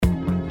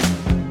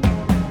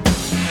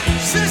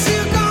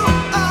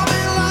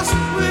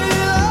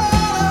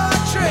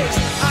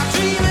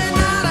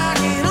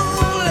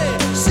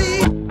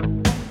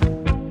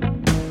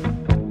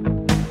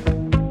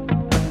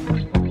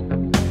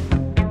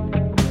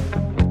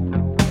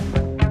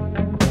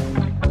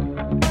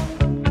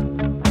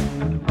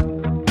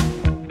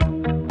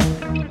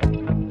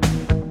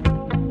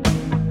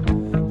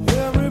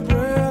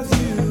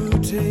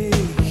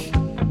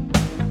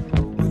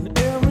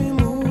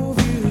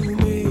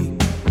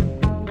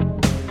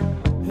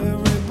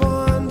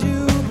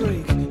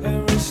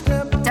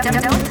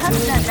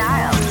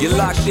You're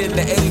locked into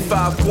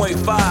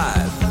 85.5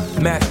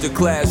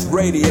 Masterclass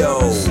Radio.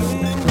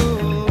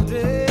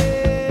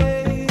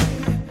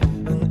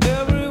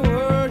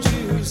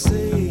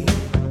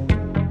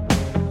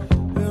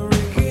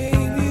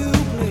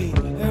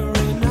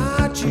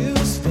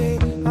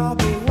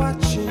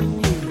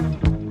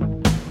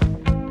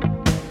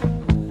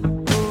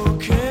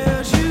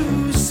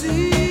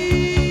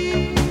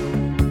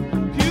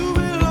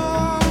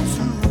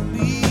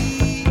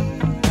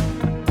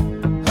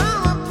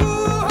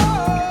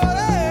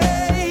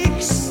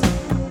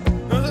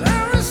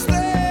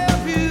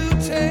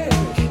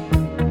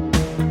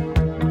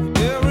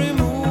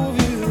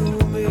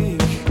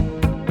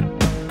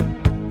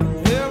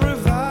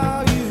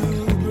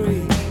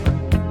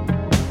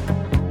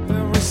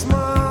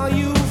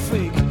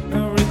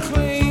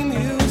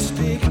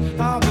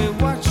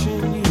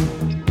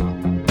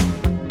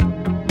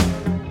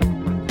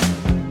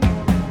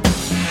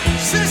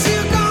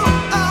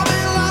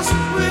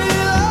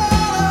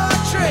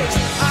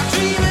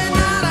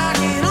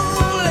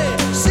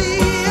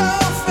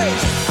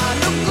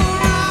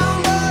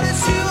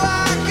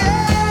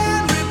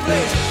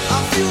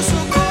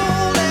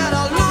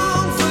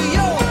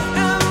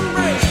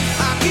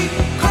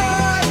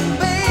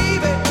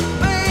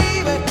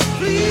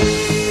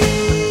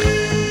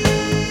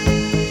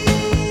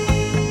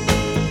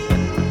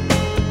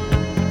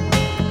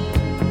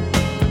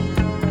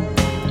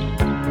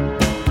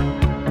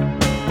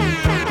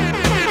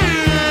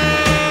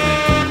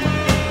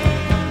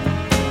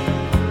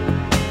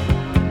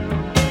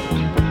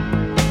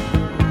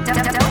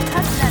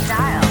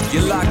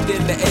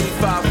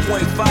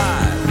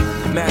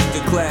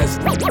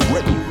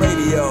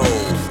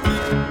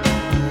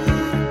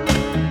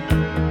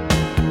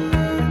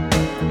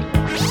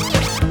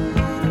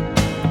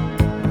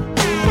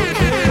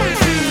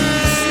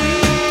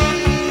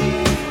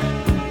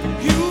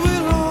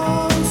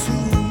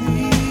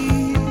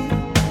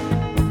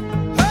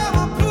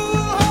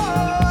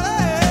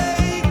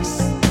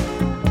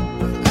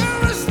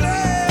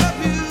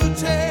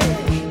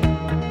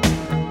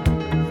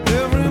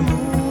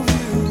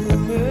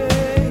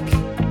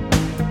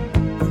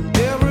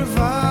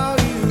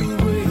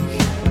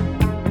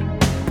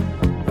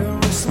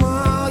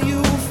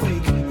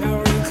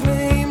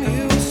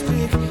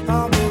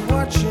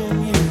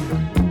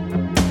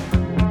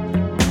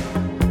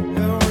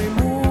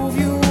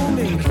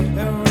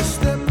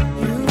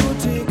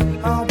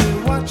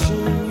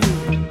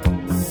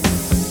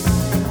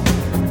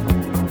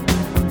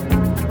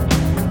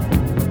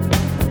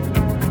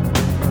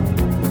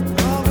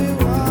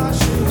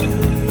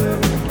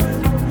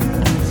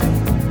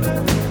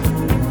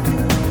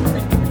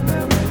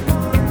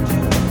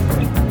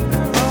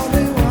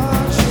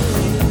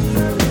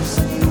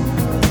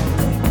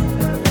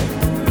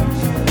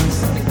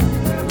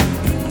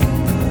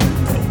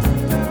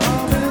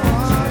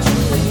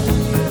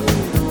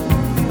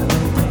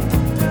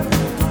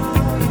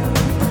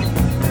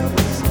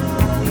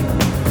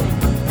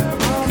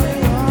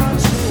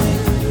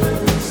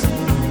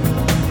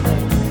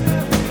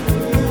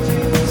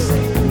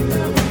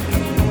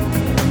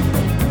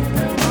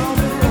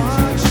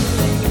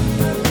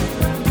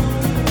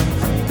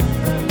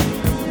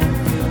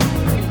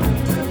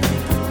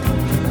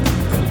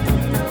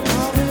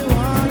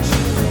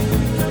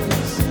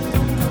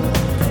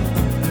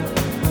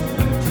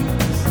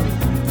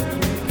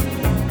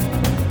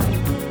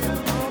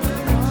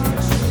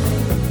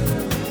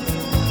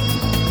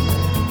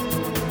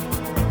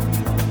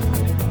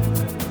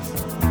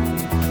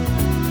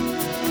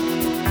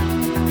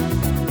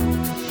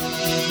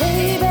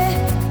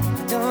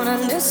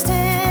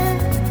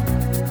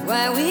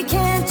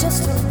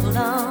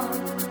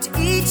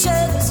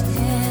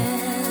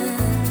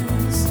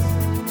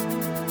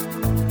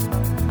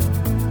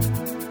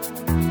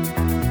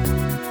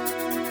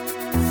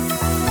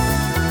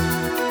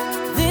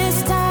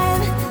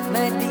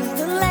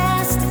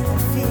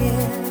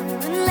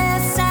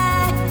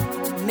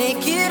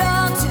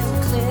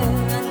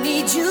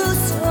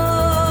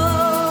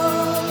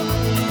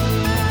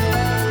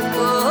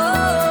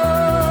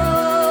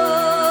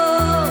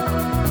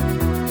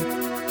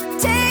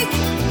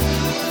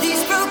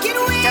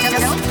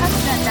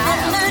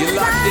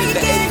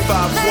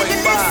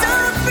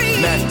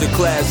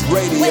 Masterclass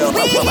Radio.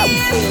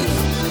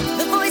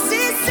 The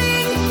voices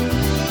sing,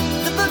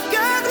 the book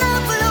of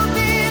love will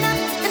open up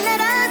and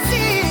let us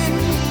in.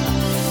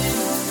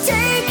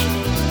 Take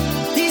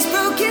these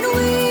broken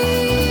wings,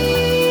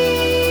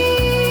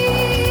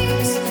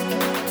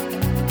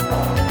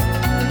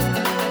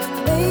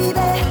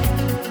 baby.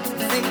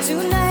 I think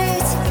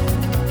tonight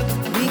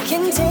we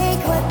can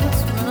take what was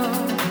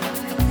wrong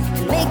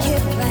and make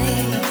it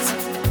right.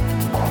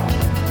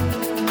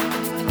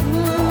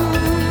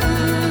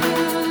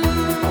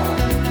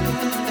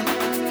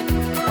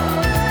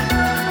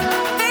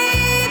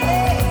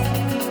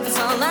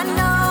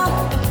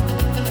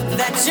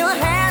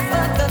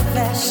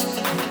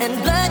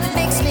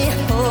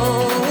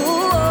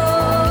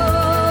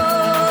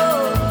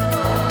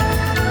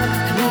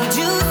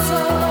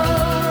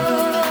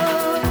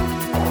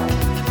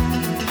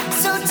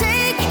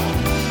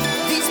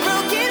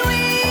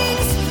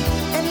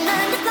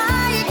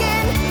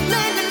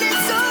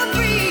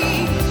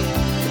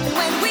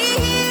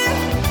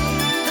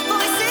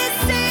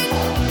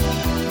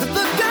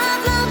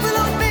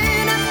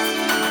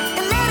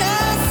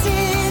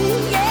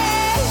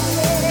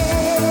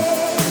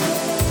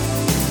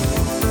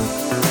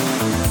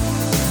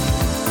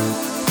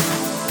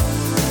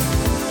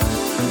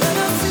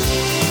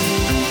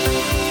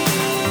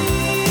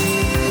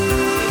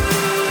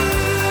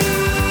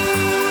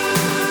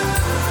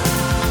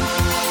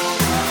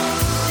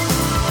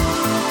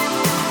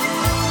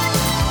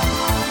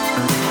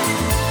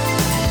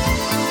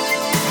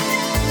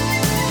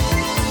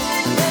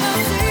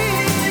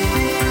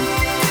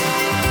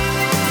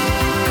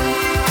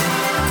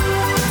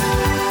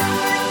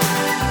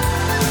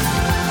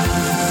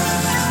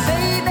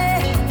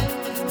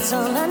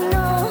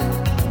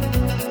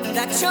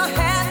 you're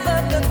half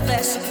of the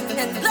flesh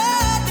and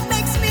blood that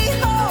makes me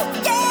whole.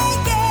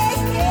 Yeah,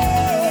 yeah,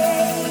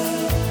 yeah.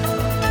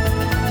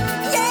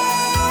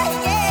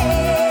 Yeah,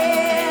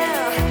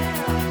 yeah.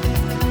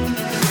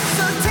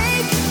 So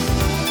take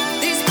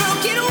these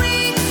broken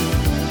wings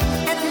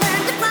and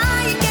learn to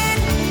fly again.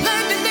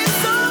 Learn to live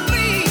so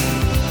free.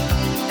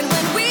 And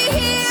when we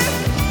hear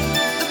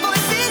the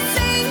voices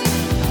sing,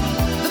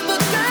 the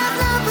book of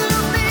love will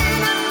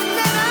open up and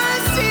let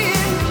us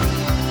in.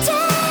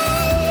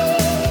 Take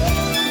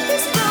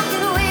these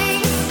broken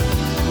wings.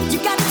 You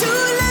got to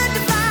learn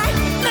to fly,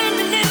 learn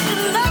to live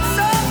and love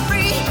so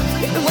free.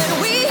 And when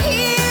we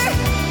hear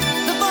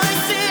the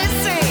voices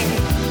sing,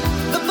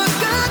 the book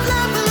of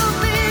love will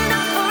open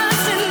up for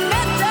us and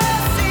let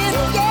us in.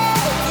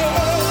 Yeah,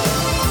 yeah.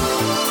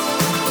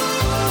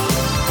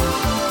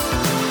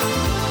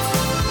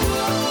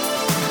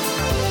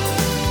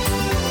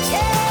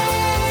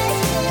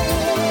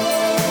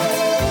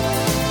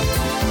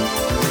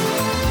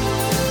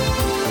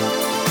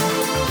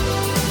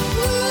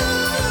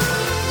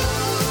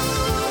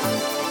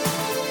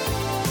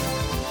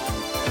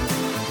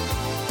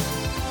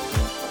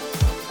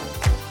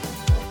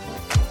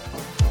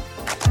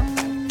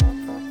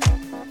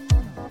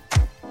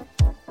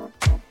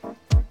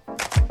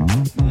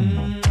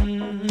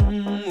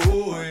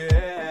 Oh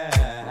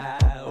yeah,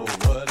 oh,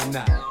 what a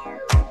night.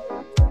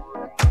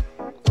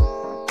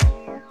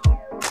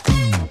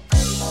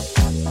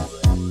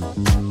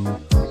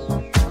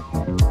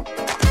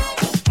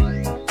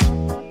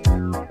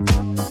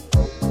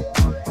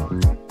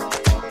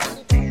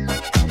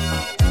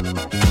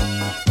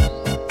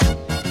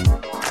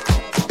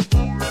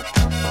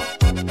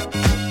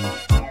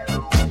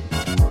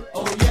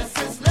 Oh yes,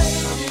 it's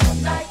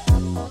ladies' night,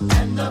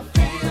 and the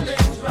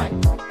feeling's right.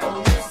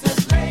 Oh yes,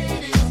 it's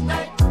ladies'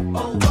 night.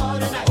 Oh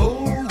what a night.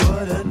 Oh,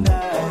 what a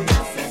night.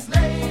 Yes, it's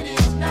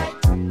ladies' night,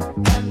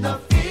 and the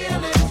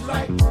feeling's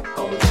right.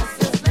 Oh yes,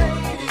 it's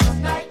ladies'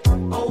 night.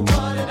 Oh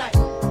what a night.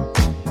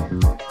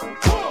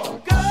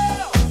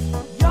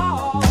 Girls,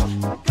 y'all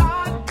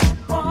got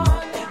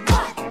one.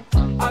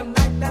 A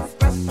night that's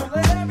special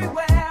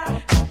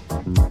everywhere.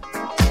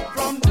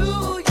 From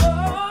New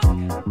York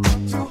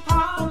to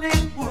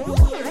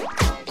Hollywood.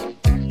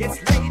 It's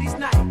ladies'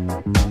 night,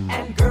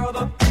 and girl,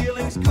 the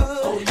feeling's Oh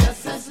good.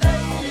 yes, it's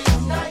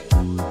ladies' night,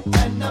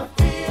 and the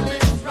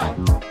feeling's right.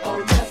 Oh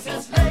yes,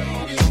 it's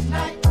ladies'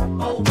 night.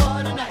 Oh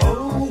what a night.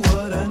 Oh,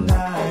 what a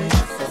night.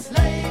 Yes, it's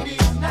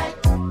ladies' night,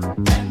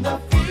 and the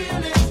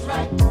feeling's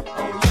right.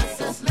 Oh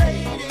yes, it's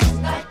ladies'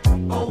 night.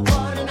 Oh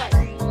what a night.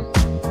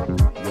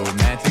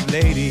 Romantic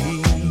lady,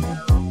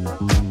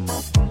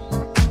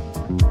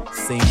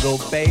 single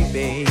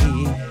baby,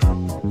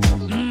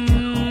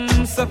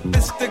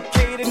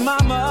 sophisticated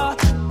mama.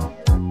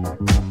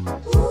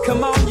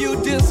 Come on, you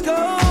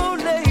disco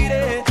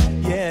lady,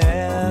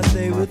 yeah,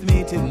 stay with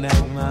me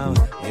tonight, mama.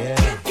 Yeah.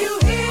 If you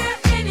hear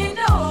any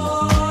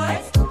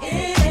noise,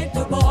 it ain't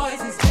the boys,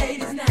 it's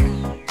ladies'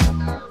 night.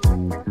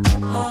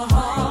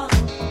 Uh-huh.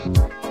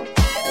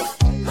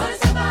 Gonna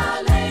step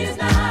out ladies'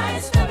 night,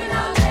 stepping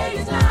out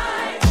ladies'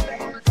 night.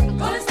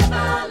 Gonna step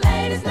out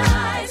ladies'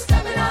 night,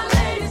 stepping out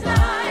ladies'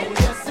 night.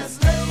 Yes,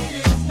 it's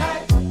ladies'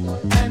 night,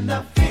 and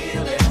the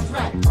feeling's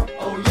right.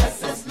 Oh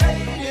yes, it's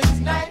ladies'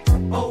 night.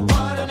 Oh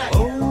what a night.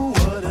 Oh,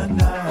 what a Oh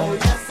night.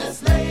 yes,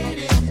 it's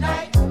ladies'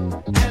 night,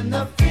 and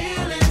the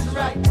feeling's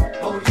right.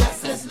 Oh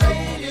yes, it's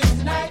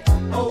ladies' night.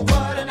 Oh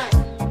what a night.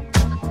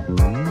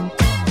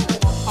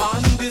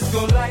 On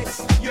disco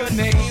lights, your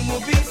name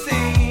will be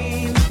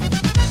seen.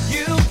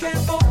 You can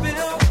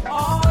fulfill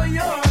all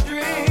your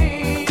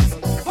dreams.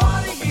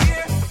 Party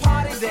here,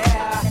 party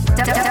there.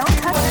 Don't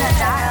touch that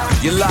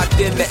dial. You're locked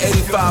in to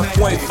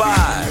 85.5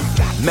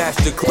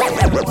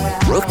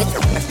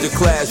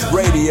 Masterclass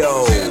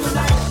Radio.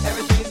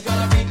 Everything's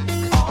gonna be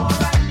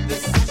alright.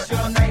 This is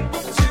your night.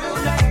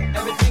 Tonight,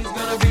 everything's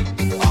gonna be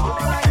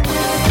alright.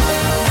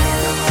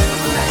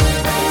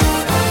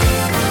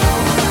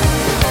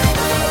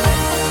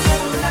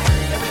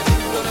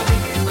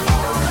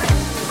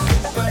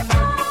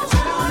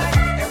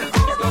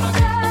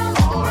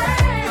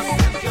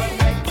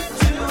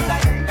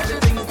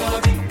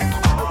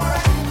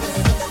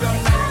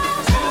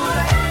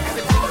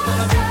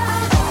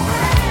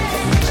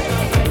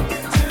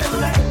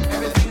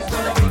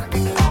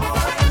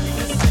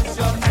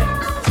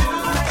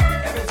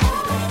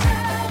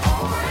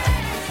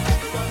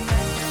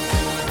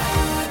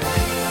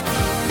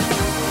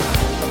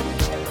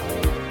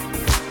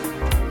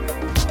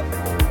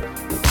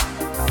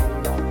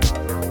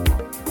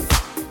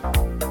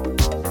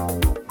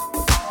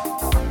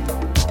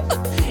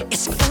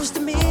 It's close to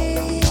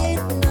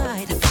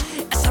midnight.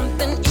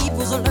 Something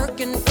evil's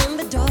lurking in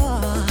the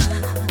dark.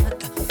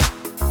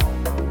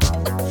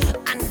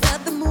 Under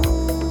the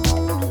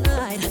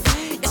moonlight,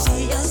 you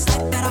see a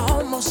sight that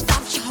almost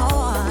stops your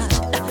heart.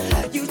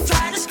 You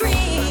try to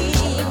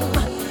scream,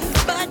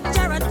 but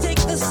terror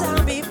takes the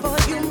sound before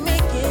you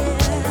make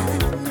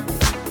it.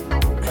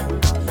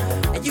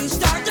 And you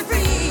start to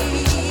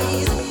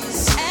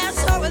freeze as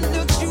someone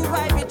looks you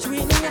right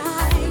between the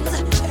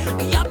eyes.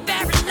 You're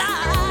very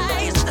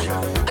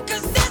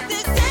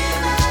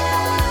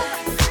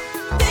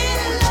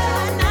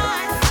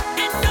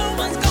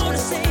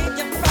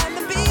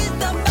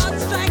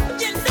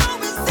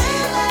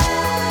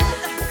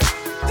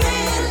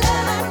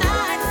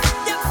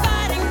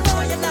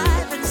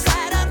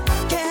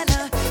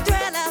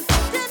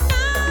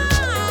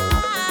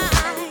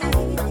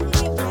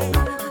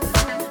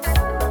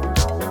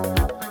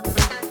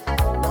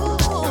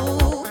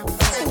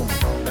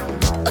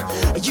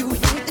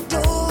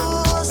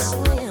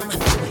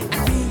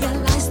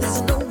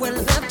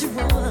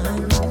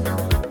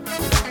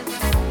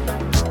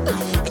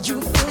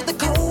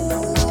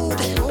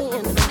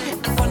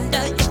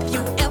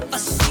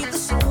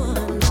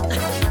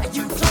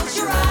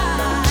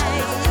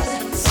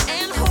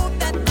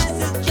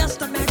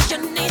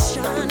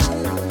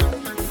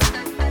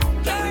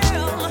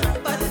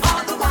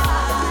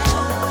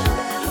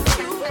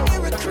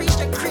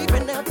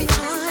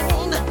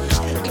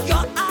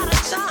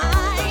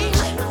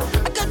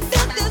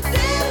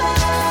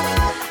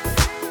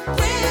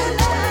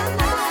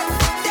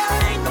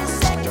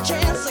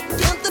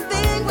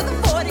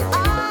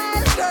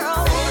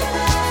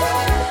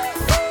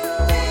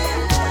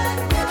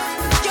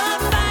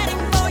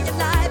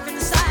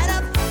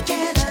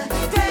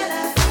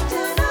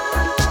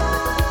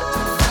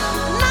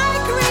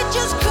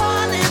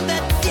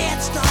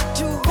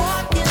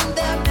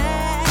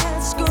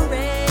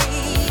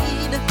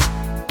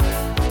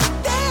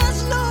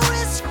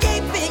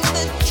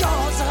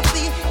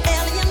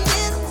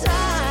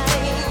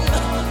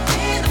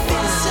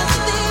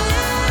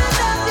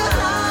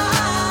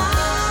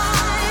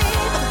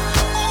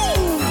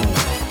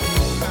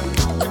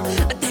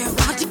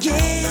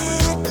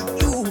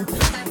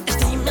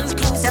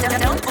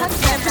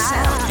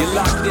You're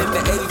locked into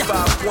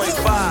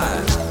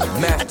 85.5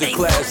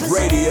 Masterclass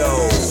Radio.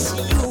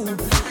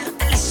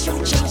 Unless you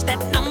change that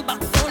number on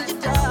your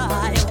dial.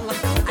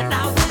 And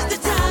now is the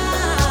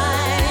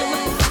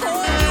time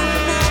for you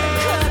and I to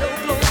cuddle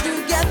close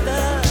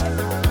together.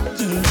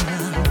 Yeah.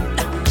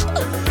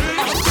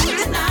 All through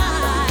the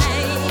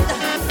night,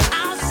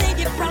 I'll save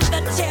you from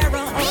the terror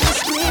on the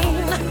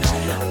screen.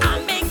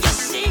 I'll make you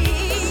see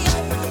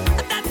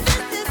that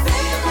this is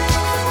real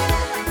night.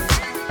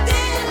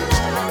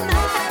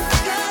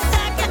 'Cause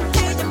I can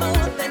give you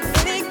more than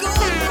any good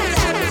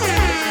that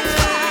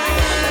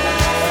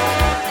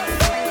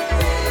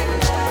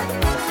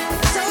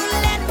so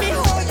let me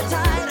hold you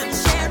tight and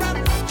share up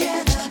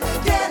together.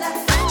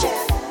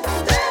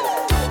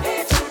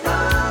 It's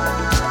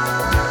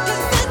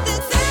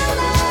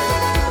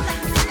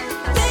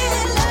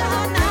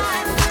love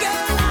night.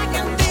 Girl, I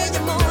can feel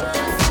you more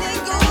than any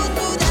good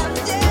that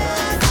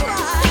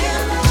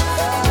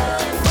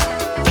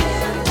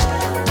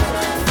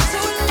so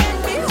let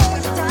me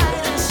hold you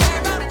tight and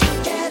share up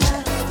together.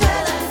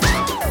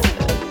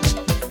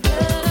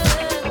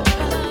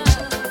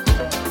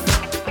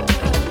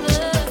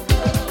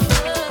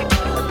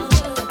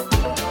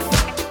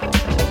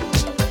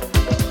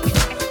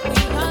 We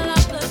all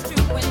love the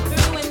truth went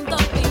through and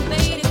thought we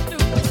made it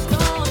through the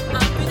storm.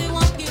 I really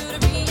want you to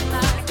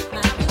realize,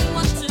 I really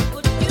want to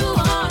put you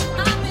on.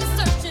 I've been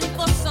searching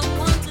for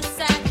someone to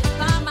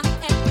satisfy my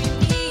every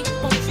need.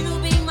 Won't you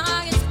be my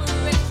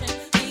inspiration?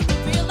 Be the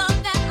real love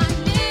that I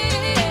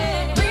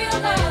need. Real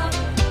love.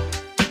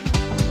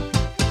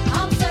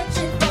 I'm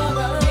searching for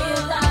a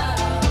real love.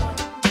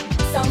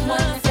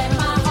 Someone to set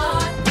my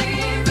heart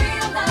free.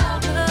 Real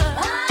love.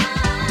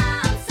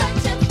 I'm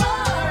searching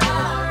for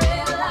a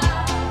real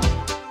love.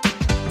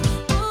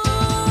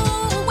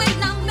 Ooh, when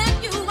I met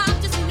you, I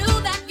just knew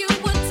that you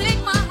would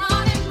take my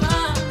heart and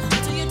run.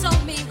 Till you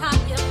told me how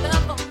you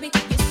felt for me.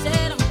 You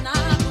said I'm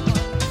not the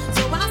one.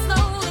 So I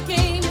slowly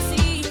came to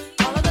see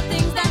all of the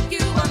things that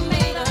you are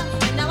made of.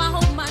 Now I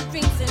hope my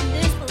dreams and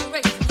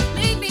inspiration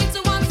lead me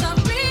towards some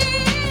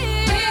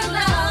real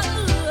love.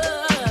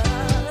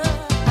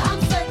 I'm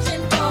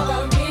searching for a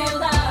real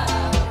love.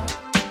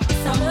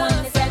 Someone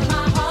to set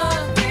my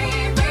heart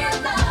free. Real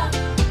love.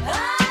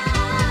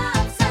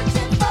 I'm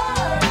searching for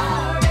a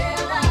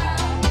real love.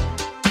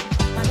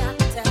 I got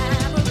to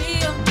have a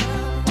real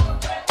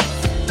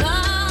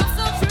love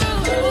so true.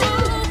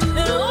 And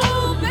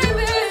oh,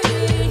 baby,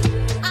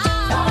 I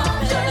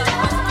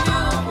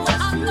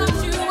thought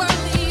you were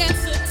the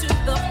answer to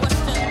the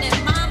question in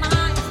my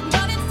mind.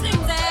 But it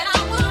seems that I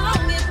will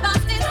only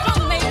find it from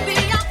maybe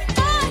I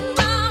find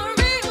my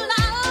real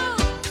love.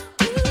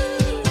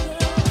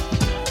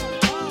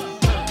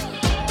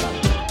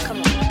 Come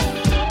on.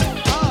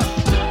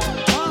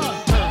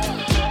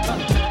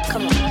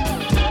 Come on.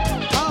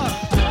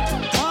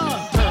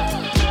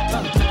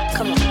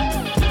 Come on.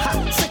 Hot,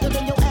 sicker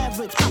than your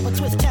average. Pop a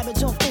twist,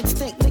 cabbage off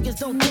instinct. Niggas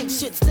don't think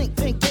shit, stink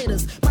pink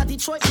gators. My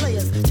Detroit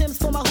players, Tim's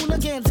for my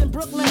hooligans in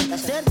Brooklyn.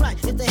 Dead right,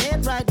 hit the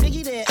head right,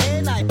 Biggie there,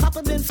 every night.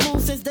 Papa been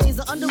smooth since days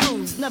of under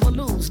rules. Never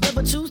lose,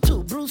 never choose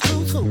to. Bruce,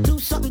 cruise who? Do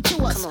something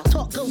to us.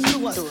 Talk, go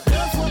through us.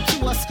 Girls want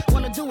to us,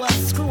 wanna do us,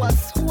 screw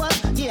us. Who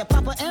us? Yeah,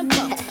 Papa and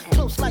Puff.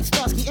 Close like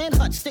Starsky and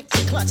Hutch, stick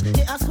to clutch.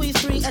 Yeah, I squeeze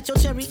 3 at your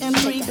cherry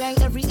M3. Bang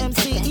every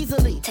MC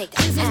easily.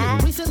 Easily.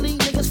 Recently,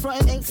 niggas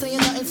frontin' ain't saying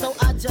nothing, so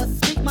I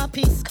just speak my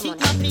peace. Keep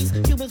my peace.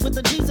 Cubans with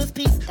the Jesus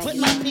peace. With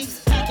my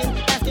peace. Packing,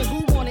 asking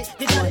who want it.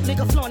 They got it,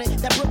 nigga flaunt it.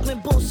 That Brooklyn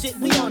bullshit,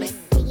 we on it.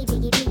 Biggie,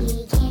 biggie,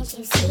 biggie, can't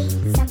you see?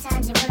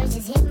 Sometimes your words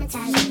just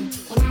hypnotize me.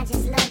 And I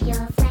just love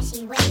your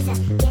flashy ways.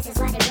 Guess that's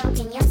why they're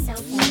broken, you're so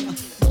fake.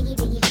 Biggie,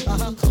 biggie,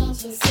 biggie, can't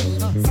you see?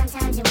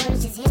 Sometimes your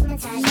words just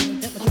hypnotize me.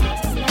 And I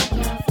just love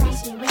your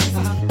flashy ways.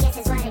 Guess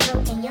that's why they're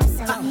broken, you're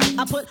so fake.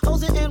 I put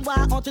hoes in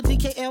NY onto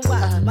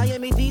DKNY.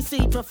 Miami,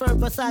 DC, prefer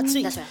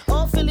Versace. That's right.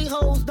 All Philly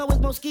hoes know it's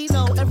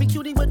Moschino. Every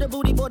cutie with the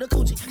booty, boy, the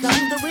coochie. Now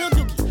who's the real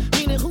dookie?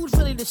 Meaning who's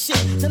really the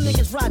shit? Them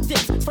niggas ride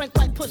dicks. Frank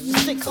White push the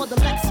 6 or the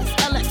Lexus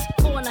LX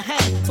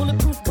 4.5.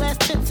 Bulletproof glass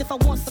tips if I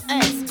want some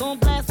ass. Gon'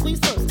 blast squeeze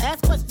first,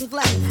 ask questions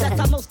last. That's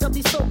how most of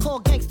these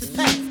so-called gangsters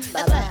pass.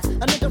 At last,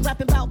 a nigga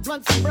rapping about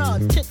blunts and bras,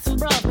 tits and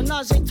bras,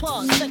 menage a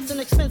trois, sex and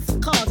expensive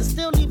cars, and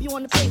still leave you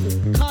on the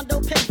pavement. Condo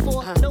paid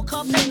for, no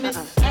car payment.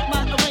 At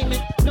my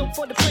arraignment, no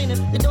for the plaintiff.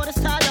 Your daughter's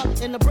tied up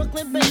in the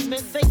Brooklyn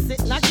basement. Face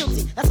it, not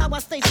guilty. That's how I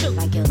stay true.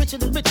 Richer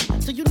than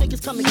richer, so you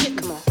niggas come and get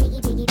me.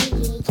 Biggie, biggie,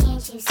 biggie,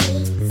 can't you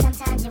see?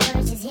 Sometimes your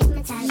words just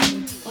hypnotize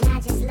me. And I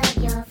just love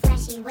your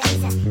flashy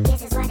ways.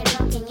 Guess that's why they're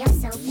broken, you're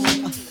so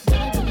fake.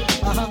 Biggie, biggie,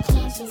 biggie,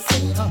 can't you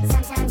see?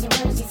 Sometimes your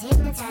words just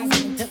hypnotize me.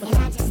 And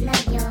I just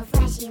love your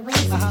flashy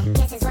ways.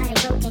 Guess that's why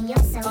they're broken, you're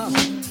so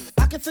fake.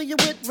 I can fill you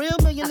with real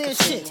millionaire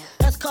shit.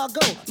 That's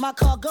cargo, my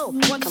cargo.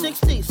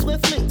 160,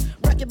 swiftly.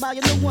 Wreck it by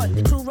your new one.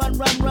 Your crew run,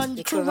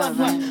 your crew run.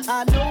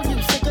 I know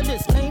you sick of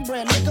this name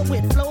brand nigga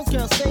with flows.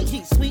 Girl, say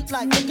he's sweet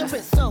like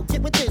licorice. So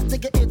get with this,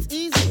 nigga, it's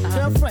easy.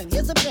 Girlfriend,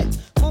 here's a bitch.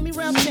 Call me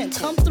round 10,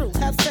 come through.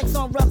 Have sex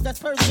on rough, that's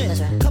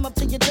Persian. Come up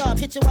to your job,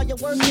 hit you while you're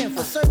working.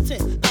 For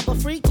certain, Papa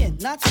freaking,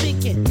 not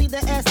speaking. Leave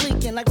that ass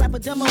leaking like rapper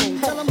demo.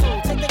 Tell them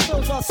move, take their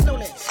clothes off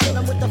slowly. Kill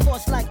them with the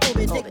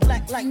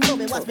like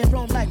Kobe. Watch me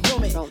roam like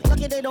Romy.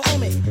 Lucky they don't own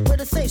me. Where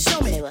to say, show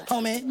me,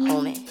 homie.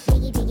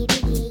 Biggie, biggie,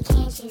 biggie,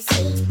 can't you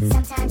see?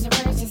 Sometimes your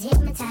words just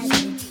hypnotize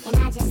me. And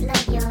I just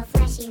love your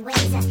flashy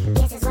ways.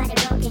 Guess it's why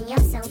they're broken, you're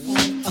so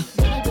fake.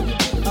 Biggie, biggie,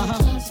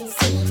 biggie, can't you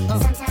see?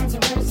 Sometimes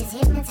your words just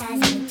hypnotize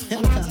me.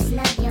 And I just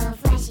love your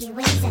flashy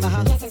ways.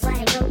 Guess it's why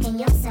they're broken,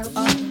 you're so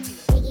fake.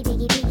 Biggie,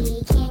 biggie,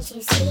 biggie, can't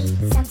you see?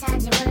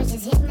 Sometimes your words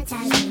just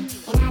hypnotize me.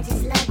 And I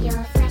just love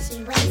your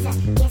flashy ways.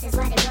 Guess it's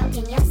why they're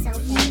broken, you're so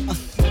fake.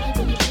 Biggie,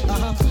 biggie,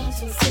 biggie, can't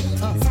you see?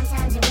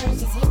 Sometimes your words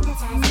just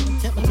hypnotize me.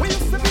 We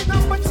used to be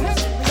number 10.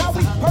 Now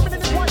we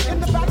permanent one in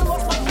the battle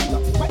lost my finger.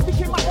 Might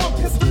became my own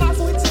pistol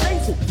nozzle into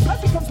nasal. Blood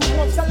becomes my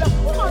warm seller.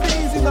 I'm on the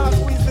easy now,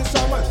 squeeze this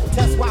summer.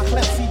 Test why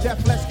flesh, see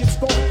that flesh gets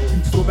scorned.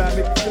 You so bad,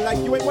 make me feel like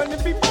you ain't wanting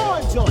to be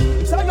born, John.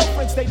 Tell your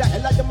friends, stay the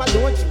hell out of my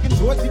door. Chicken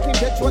George became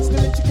dead George,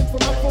 stealing chicken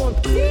from my phone.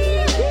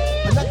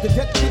 I'm not the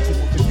dead pigeon.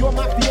 If you're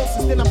my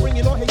theosis, then I'm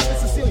bringing all hate to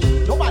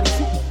Sicilian. Nobody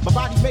shoot me. My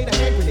body's made a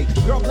hand grenade.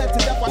 Girl bled to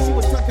death while she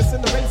was tucking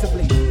in the razor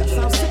blade. That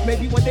sounds sick,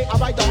 maybe one day I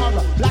write the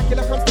horror.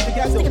 Blackula comes to the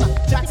ghetto.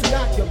 Jackson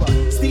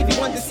Acura. Stevie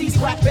Wonder sees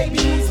crack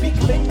babies. Be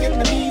killing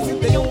enemies in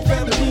their own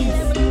families.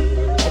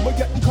 I'ma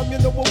get them come, you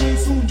know what we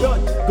soon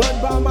done.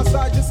 Gun by my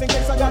side just in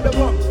case I got the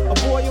run. A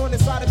boy on the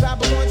side of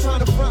Babylon trying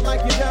to front like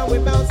you're down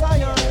with Mount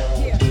Zion.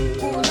 Yeah.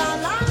 Ooh la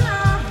la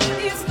la,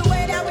 it's the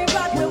way that we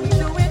rock when we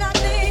doing our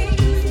thing.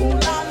 Ooh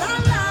la la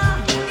la,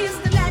 it's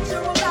the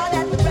natural law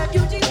that the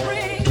refugees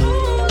bring.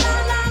 Ooh la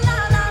la la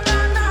la la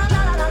la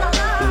la la la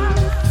la.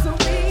 So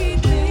we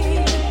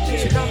think.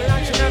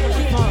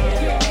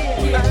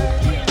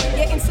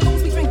 Yeah, in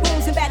saloons we drink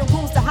booze and battle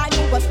rooms to high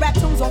noon. Bust rap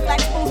tunes on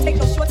flat spoons, take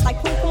those shorts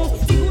like poo poos.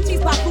 See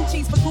Gucci's pop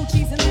Gucci's for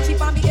Gucci's and Gucci.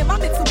 Find me in my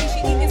Mitsubishi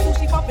eating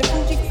sushi, bumping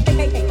Fuji. Hey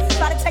hey hey,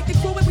 try to take the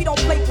crew and we don't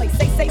play.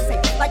 Say,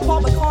 like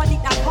Paul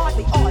McCartney, not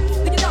hardly odd.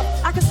 Look it up,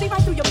 I can see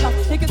right through your bluff.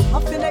 Niggas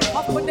huffing they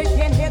puff when they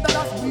can't handle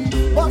us.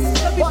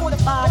 Bust, before the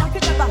fight, I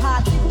could never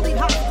hide. Equally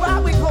hot,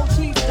 ride with cold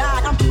cheese,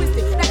 died. I'm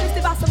twisted, now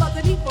twisted by some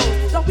other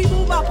Negroes. Don't we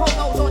move our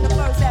polos on the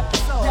first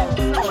episode?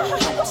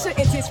 You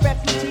shouldn't diss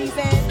refugees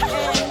and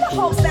the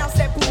whole sound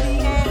set booty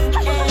and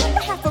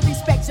I have to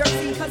respect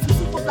Jersey cause I'm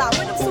super fly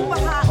when I'm super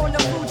high on the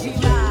Fuji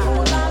line.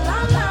 Ooh la la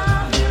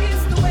la,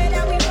 it's the way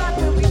that we rock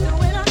when we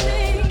doing our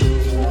thing.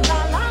 Ooh la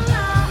la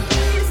la,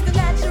 it's the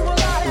natural law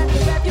that the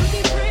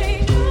refugees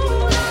bring.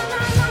 Ooh la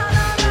la la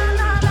la la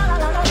la la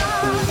la la la.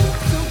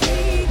 So we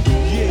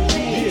think.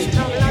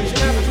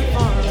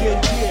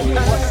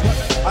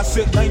 I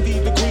sit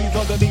 90 degrees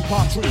underneath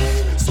palm trees,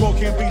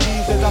 smoking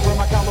BDs as I burn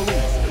my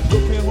calories.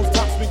 Brooklyn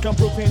rooftops become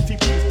Brooklyn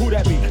TPs. Who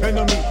that be?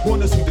 Enemy,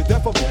 wanna see the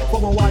death of me.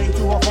 From Hawaii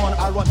to Hawthorne,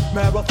 I run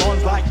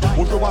marathons like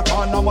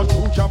Wujuwakan. I'm a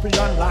true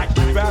champion like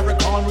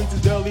Farrakhan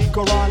reads Delhi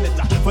Quran. It's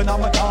a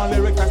phenomenon,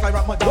 lyric facts like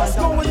Ramadan. What's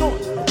going on?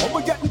 I'ma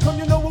get and come,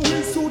 you know what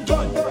we soon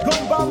done.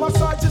 Gun by my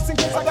side just in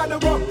case I got to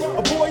run.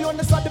 A boy on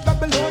the side of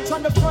Babylon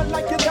trying to front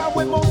like you're down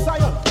with Mount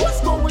Zion.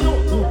 What's going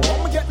on?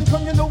 I'ma get and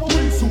come, you know what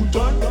we soon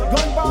done.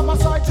 Gun by my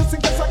side just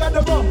in case I got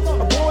to run.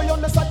 A boy on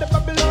the side of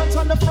Babylon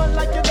trying to front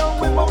like you're down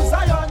with Mount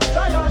Zion.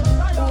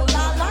 Ooh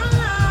la la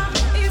la,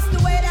 it's the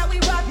way that we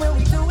rock when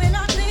we doing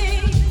our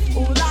thing.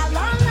 Ooh la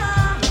la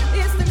la,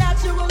 it's the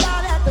natural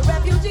law that the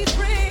refugees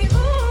bring.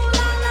 Ooh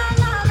la la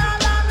la la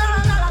la la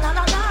la la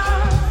la la.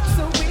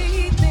 So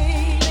we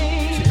think.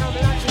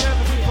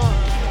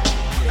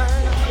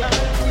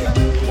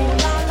 Ooh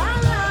la la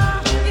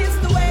la, it's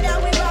the way that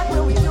we rock when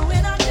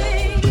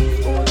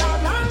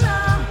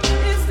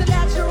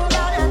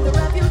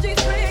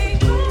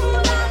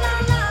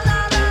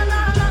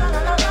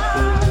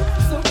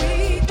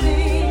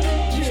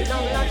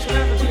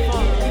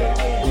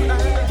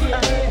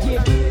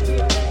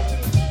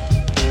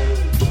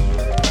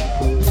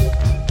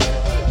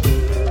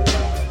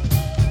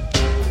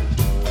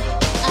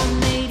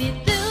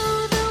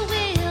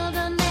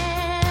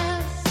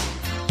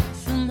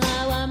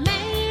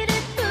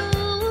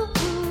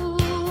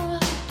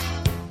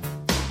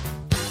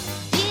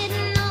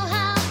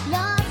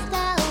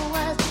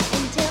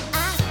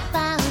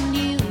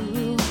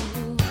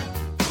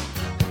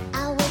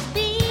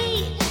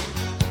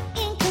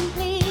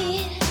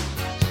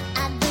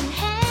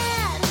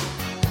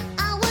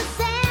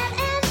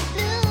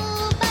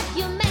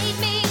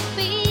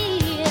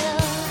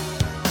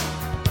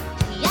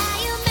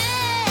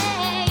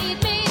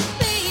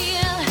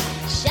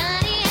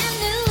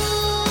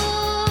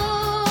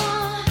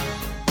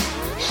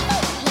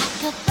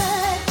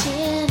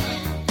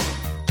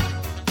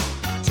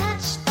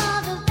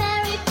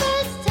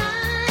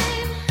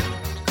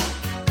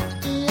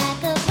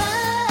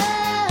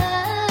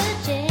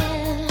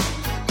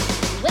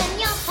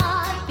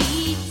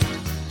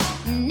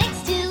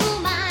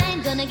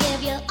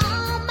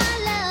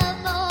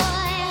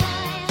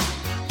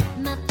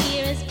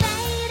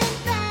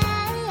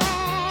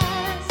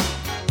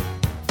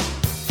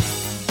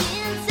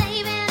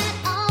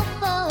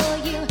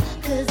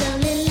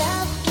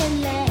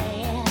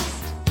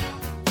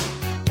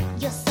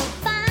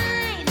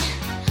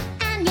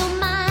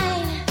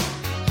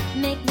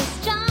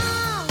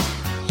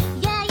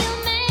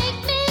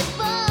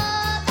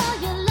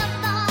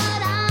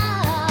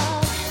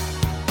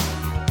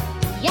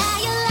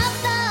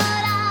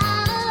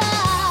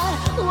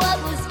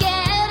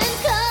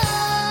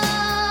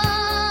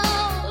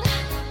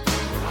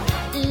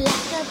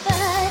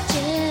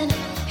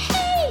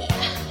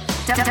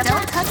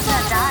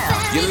touch the dial.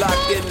 You're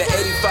locked in to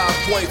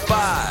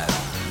 85.5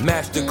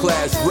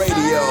 Masterclass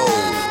Radio.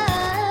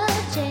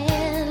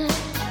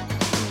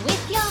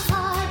 With your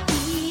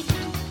heartbeat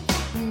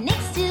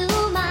next to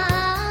mine.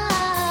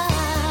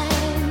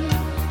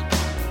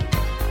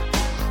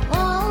 Oh,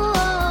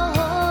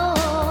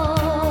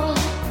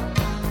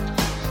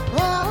 oh,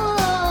 oh,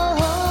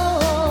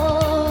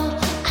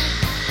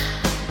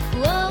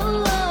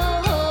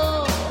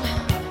 oh.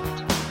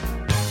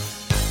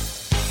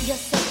 You're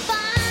so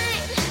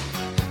fine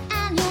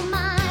and you're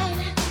mine.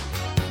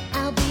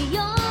 I'll be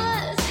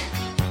yours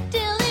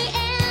till the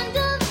end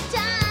of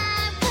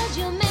time. 'Cause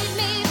you make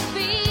me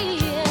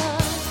feel,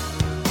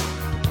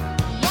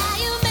 yeah,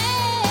 you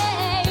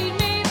made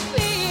me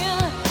feel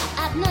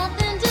I've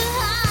nothing to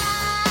hide.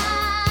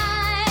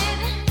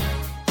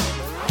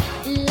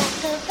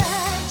 Like a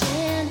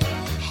virgin,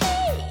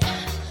 hey,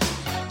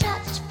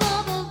 touched for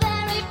the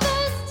very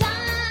first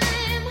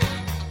time.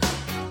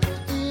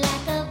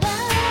 Like a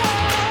virgin,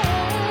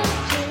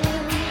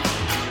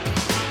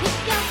 with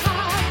your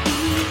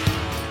heartbeat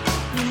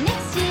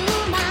next to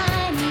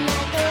mine.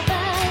 Like a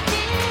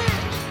virgin,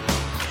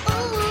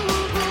 ooh,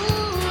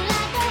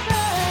 like a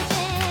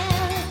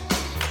virgin,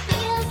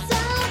 feels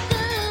so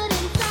good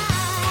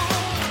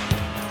inside.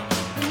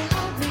 When you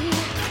hold me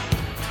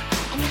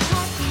and your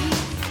heart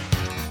beats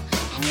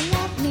and you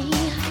love me,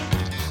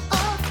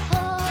 oh,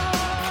 oh.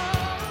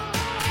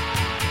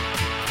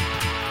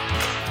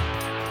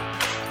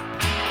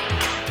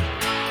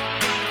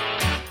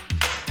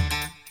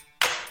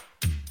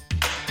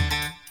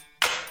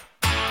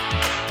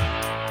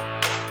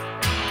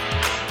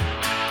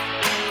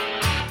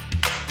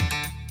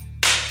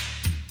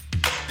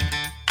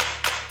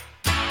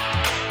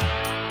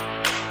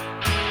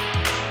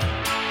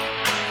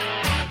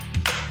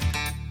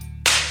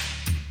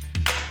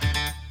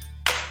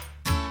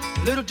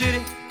 Little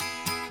ditty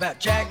about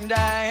Jack and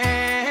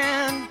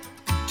Diane,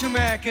 two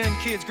American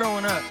kids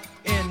growing up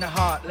in the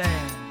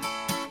heartland.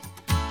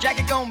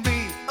 Jackie gonna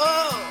be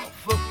a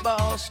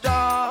football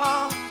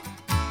star.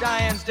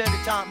 Diane's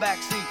debutante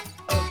backseat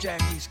of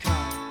Jackie's car.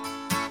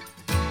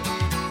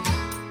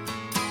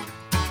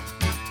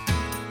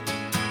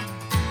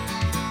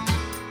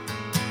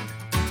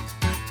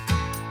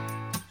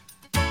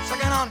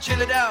 Sucking on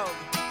chili dog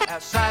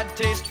outside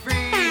taste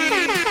free.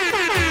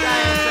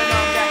 Diane said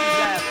on Jackie's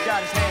lap,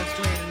 got his hands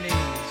between her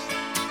knees.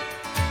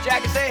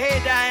 Jackie say, hey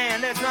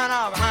Diane, let's run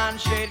off behind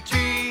the shady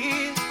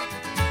trees.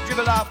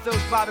 Dribble off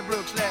those Bobby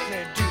Brooks, let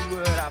me do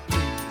what I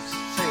please.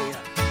 Say,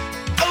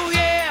 oh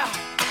yeah,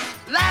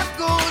 life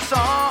goes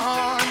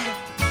on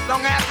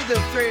long after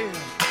the thrill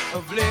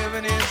of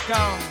living is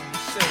gone.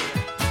 Say,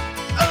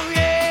 oh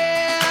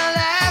yeah,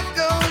 life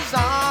goes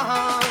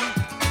on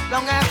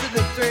long after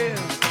the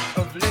thrill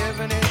of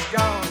living is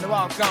gone. To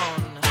walk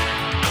on.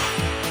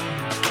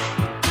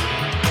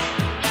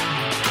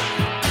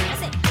 I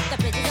say, the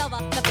bridge is over,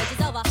 the bridge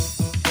is over. I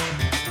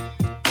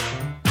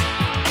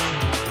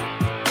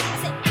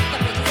say, the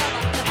bridge is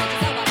over, the bridge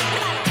is over.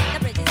 The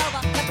bridge is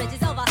over, the bridge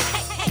is over.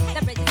 Hey, hey,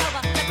 the bridge is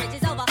over, the bridge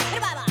is over.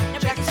 The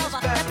bridge is over,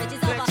 the bridge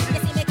is over. You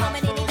see me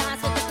coming in the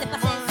dance with the slipper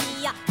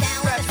sensia. Down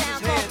with the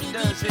sound for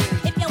BDP.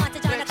 If you want to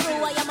join the crew,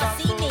 well, you must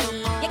see me.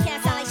 You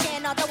can't sound like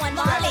Shan or the one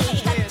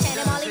Marley. Got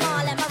Shan and Molly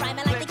Marl and my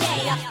rhyming like the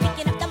gay.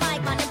 Picking up the mic,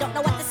 man, and don't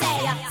know what to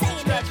say.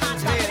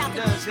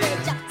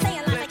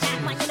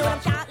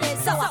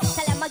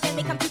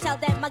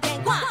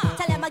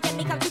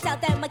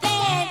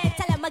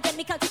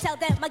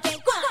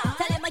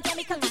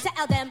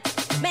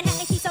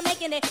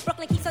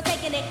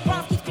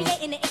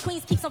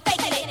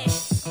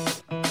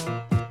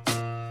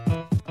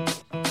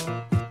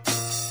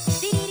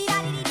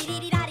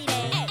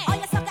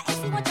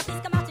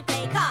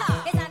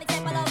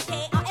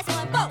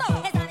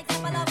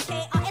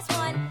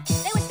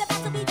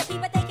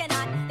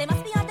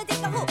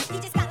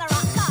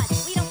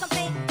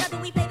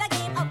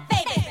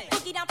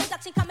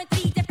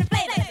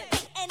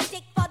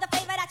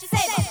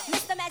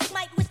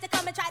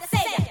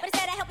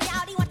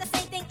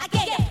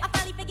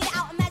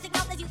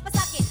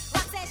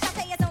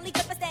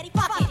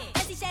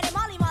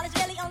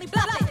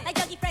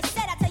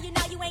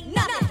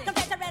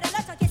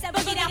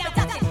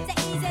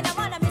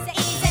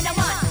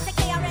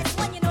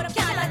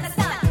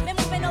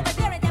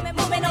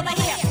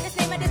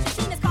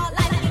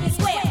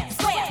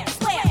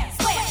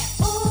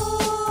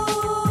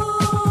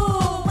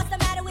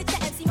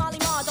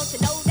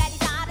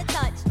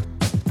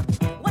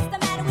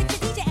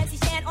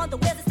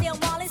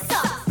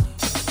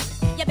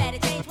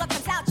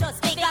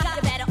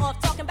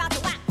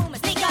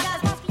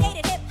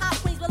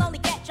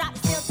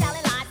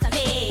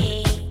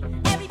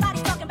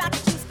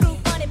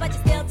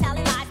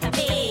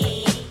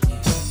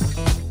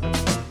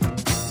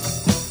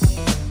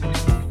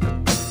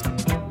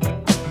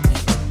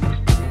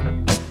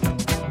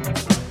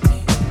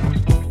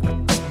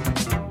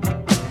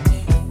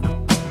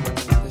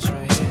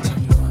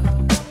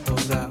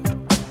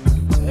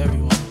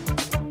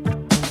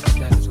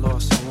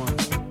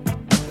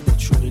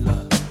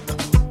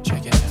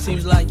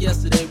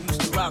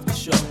 rock the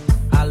show.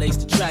 I lace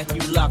the track,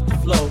 you lock the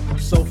flow.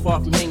 So far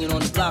from hanging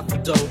on the block for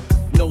dough.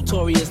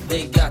 Notorious,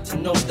 they got to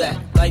know that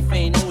life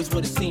ain't always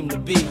what it seemed to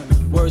be.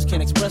 Words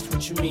can't express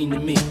what you mean to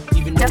me.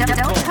 Even though Don't you're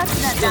touch gone, that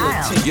still a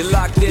dial. team. You're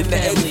locked in to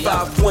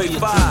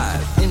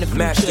 85.5 In the future,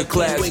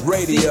 Masterclass can't wait to see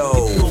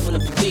Radio. if you open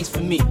up the gates for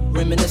me.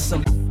 Reminisce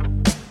some.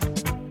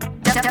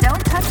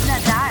 Don't touch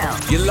that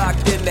dial. You're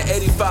locked in to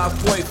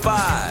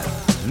 85.5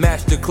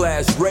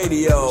 Masterclass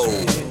Radio.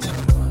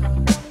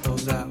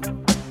 Goes out to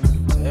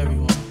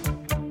everyone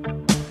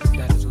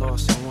that has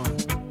lost someone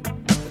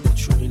that they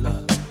truly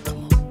love.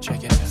 Come on,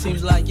 check it out.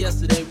 Seems like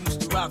yesterday we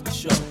used to rock the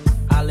show.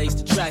 I lace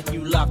the track,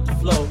 you lock the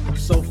flow.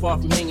 So far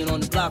from hanging on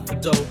the block for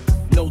dough.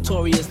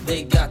 Notorious,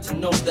 they got to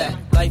know that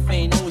life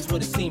ain't always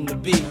what it seemed to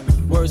be.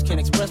 Words can't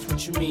express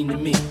what you mean to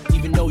me.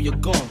 Even though you're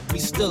gone, we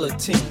still a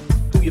team.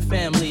 Through your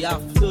family, I'll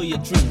fulfill your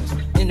dreams.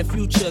 In the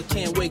future,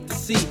 can't wait to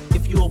see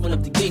if you open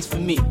up the gates for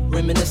me.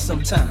 Reminisce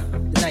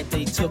sometime. The night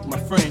they took my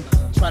friend.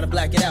 Try to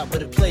black it out,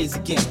 but it plays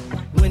again.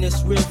 When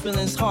it's real,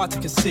 feeling's hard to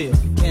conceal.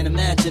 Can't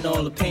imagine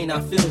all the pain I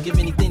feel. Give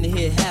anything to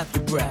hear half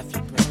your breath.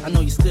 I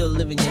know you're still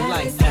living your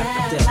life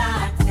after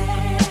death.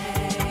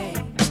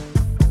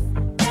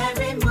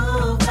 Every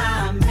move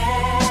I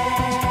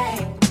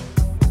make,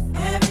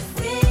 every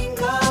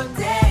single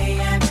day,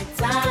 every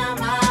time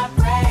I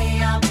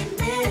pray, I'll be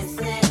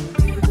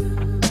missing you.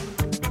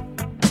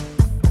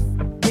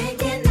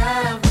 Thinking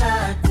of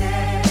the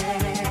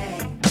day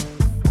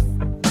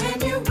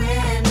when you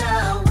went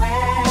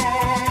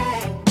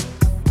away.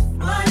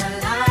 What a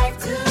life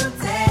to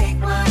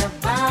take, what a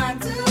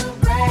bond to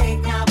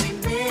break. I'll be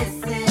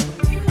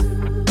missing you.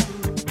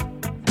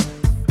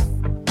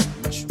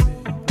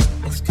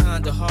 It's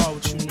kinda hard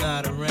with you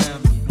not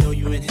around. Know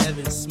you in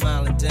heaven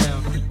smiling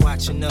down,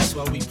 watching us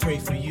while we pray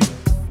for you.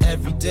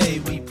 Every day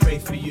we pray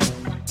for you,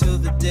 till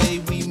the day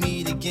we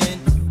meet again.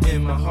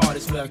 In my heart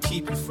is where I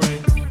keep you,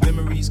 friend.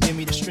 Memories give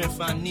me the strength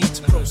I need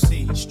to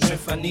proceed,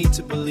 strength I need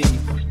to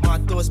believe. My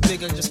thoughts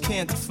big, I just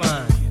can't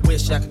define.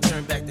 Wish I could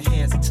turn back the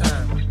hands of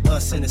time.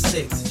 Us in the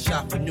six,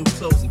 shop for new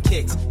clothes and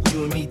kicks.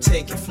 You and me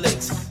taking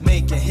flicks,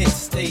 making hits,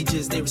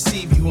 stages they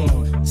receive you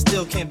on.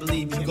 Still can't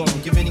believe you're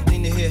gone. Give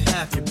anything to hear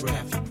half your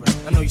breath.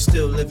 I know you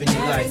still living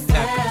your life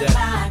after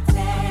death.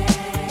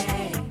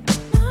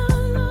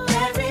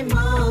 Every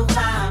move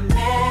I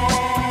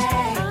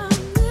make,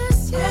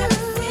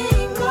 every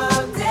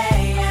single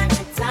day,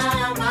 every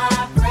time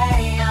I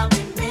pray, I'll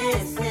be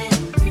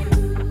missing you.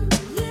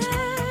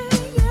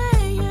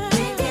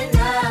 Thinking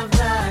of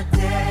the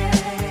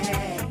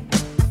day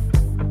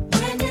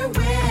when you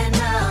went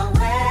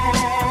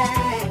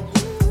away.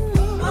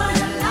 What a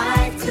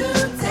life to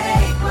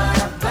take, what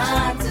a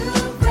bond to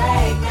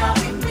break. I'll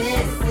be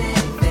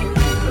missing you.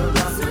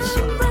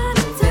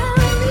 Somebody tell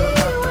me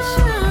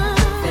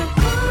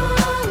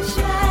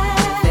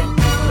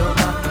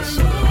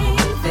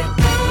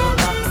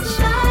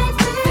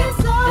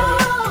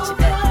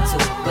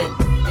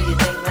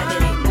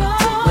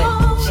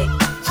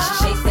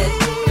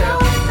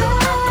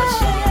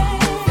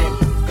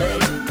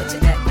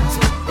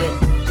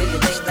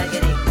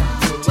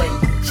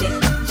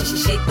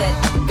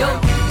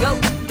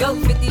Go,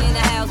 50 in the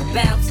house,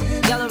 bounce.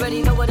 Y'all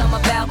already know what I'm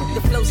about.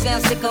 The flow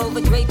sounds sick over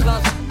Dre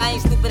drums. I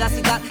ain't stupid, I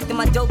see Doc, then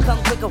my dough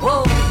come quicker.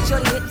 Whoa,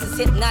 shorty hips is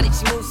hypnotic,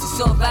 she moves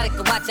so erotic.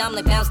 I watch, I'm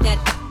like bounce that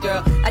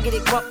girl. I get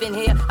it crump in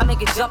here, I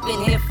make it jump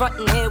in here, front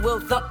in here, we'll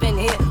thump in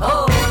here.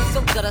 Oh, I'm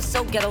so gutter,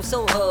 so ghetto,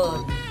 so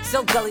hood.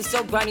 So gully,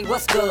 so grimy,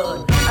 what's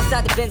good?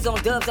 Outside the Benz on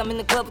dubs, I'm in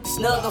the club with the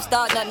snug. Don't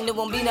start nothing, it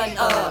won't be nothing.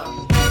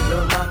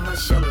 Little mama,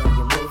 show me how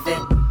you move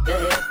it. Go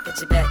ahead, put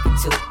your back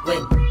into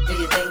it. Do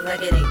your thing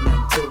like it ain't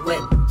nothing to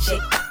it.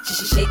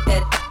 Shake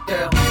that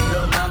girl.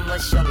 Little mama,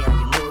 show me how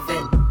you move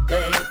it. Go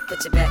ahead,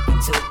 put your back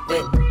into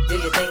it. Do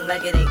your thing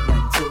like it ain't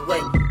nothing to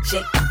it.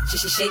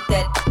 Shake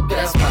that girl.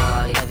 Let's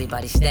party,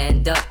 everybody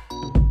stand up.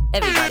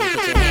 Everybody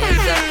put your hands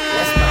up.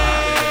 Let's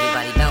party,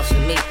 everybody bounce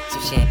with me.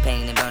 Some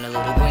champagne and burn a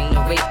little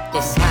greenery.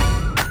 It's hot.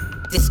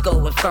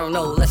 Disco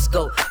Inferno, let's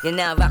go. You're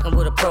now rockin'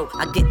 with a pro.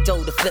 I get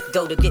dough to flip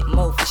dough to get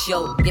more for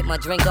show. Get my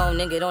drink on,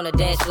 then get on the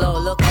dance floor.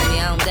 Look, homie,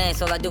 I don't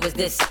dance, all I do is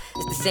this.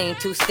 It's the same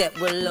two-step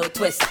with a little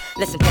twist.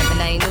 Listen, Peppin',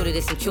 I ain't new to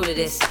this, I'm true to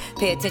this.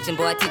 Pay attention,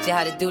 boy, I teach you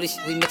how to do this.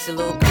 We mix a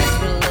little Chris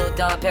with a little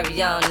Dom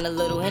Perignon and a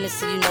little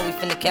Hennessy, you know we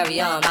finna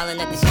carry on. Smiling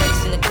at the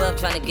streets in the club,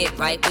 trying to get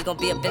right. We gon'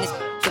 be up in this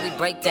till we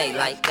break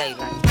daylight.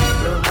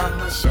 Little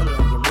mama, show me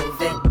how you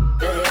move it.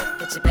 Go ahead,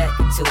 put your back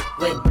into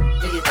it.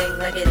 Do your thing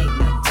like it ain't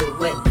nothing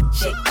to it.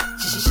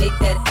 Shake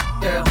that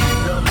girl.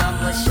 Little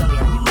mama, show me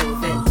how you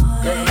move it.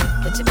 Go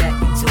ahead, put your back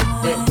into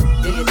it.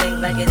 Do your thing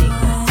like it ain't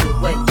nothing to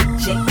it.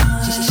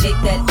 Shake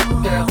that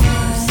girl.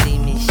 You see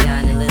me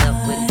shining, lit up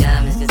with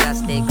diamonds, cause I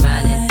stay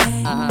grinding.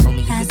 Homie,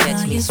 you can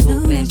catch me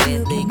swooping,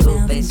 Bentley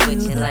coupé,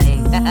 switching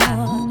lanes.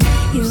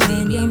 You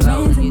see me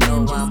rolling, you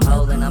know I'm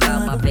holding, I'm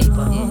out my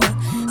paper. I'm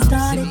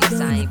serious,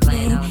 I ain't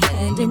playing, I'm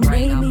letting your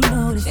brain, I'm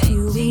on the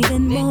chain.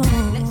 Even more.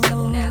 Let's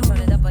go now, run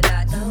it up a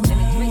notch.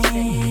 Let me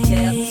drink it,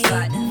 tear up the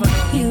spot.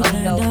 You Oh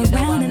no, you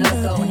know I'm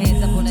loco,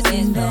 hands up on the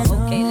dance floor.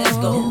 Okay, let's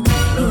go.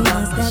 Little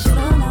mama, show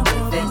me how you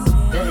move it.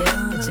 Go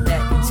ahead, put your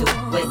back into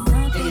it.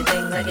 Do your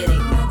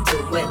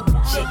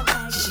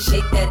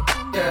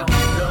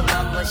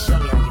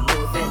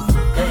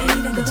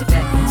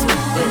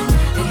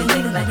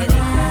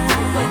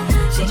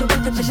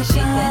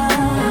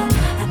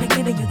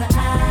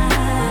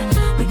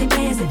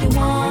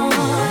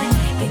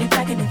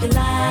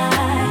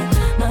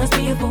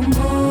beautiful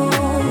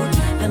mood.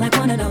 Feel like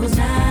one of those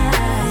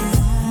nights.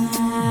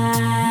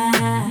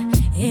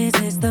 Is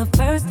this the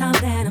first time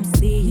that I'm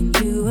seeing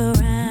you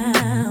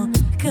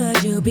around?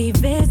 Could you be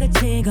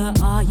visiting or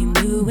are you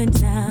new in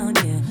town?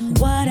 Yeah,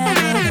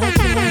 whatever the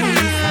case,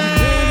 I'm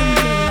feeling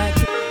you like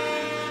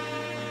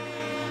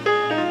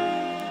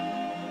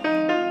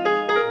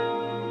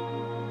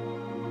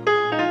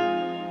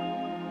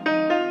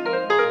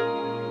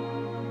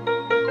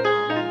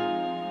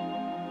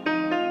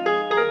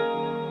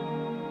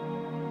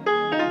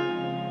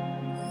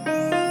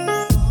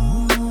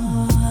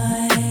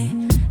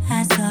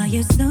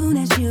you soon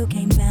as you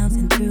came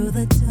bouncing through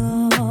the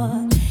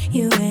door.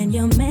 You and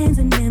your mans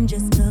and them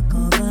just took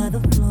over the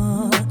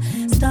floor.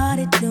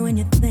 Started doing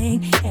your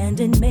thing and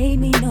it made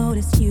me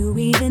notice you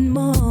even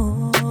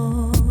more.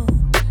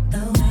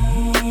 The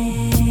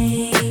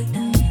way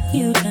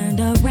you turned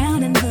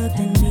around and looked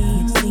at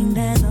me, it seemed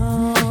as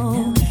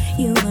though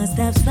you must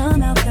have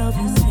somehow felt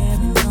me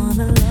staring on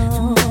the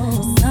low.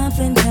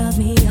 Something tells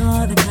me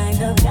you're the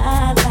kind of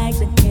guy I like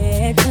to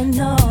get to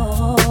know.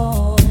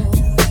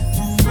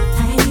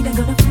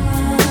 Gonna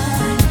front,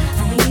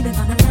 I ain't even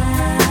gonna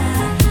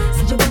lie.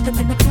 Since you walked up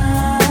in the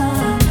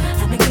club,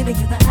 I've been giving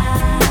you the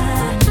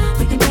eye.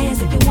 We can dance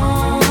if you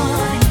want,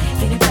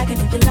 get it back if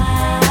you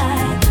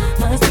like.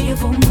 Must be a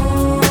full mood,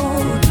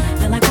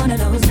 feel like one of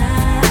those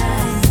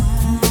nights.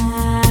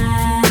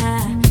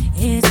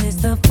 Is this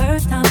the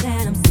first time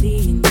that I'm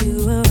seeing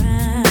you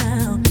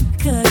around?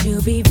 Could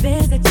you be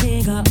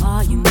visiting or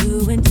are you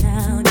new in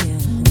town? Yeah,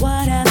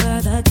 whatever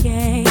the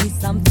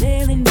case, I'm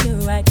feeling you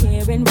right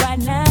here and right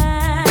now.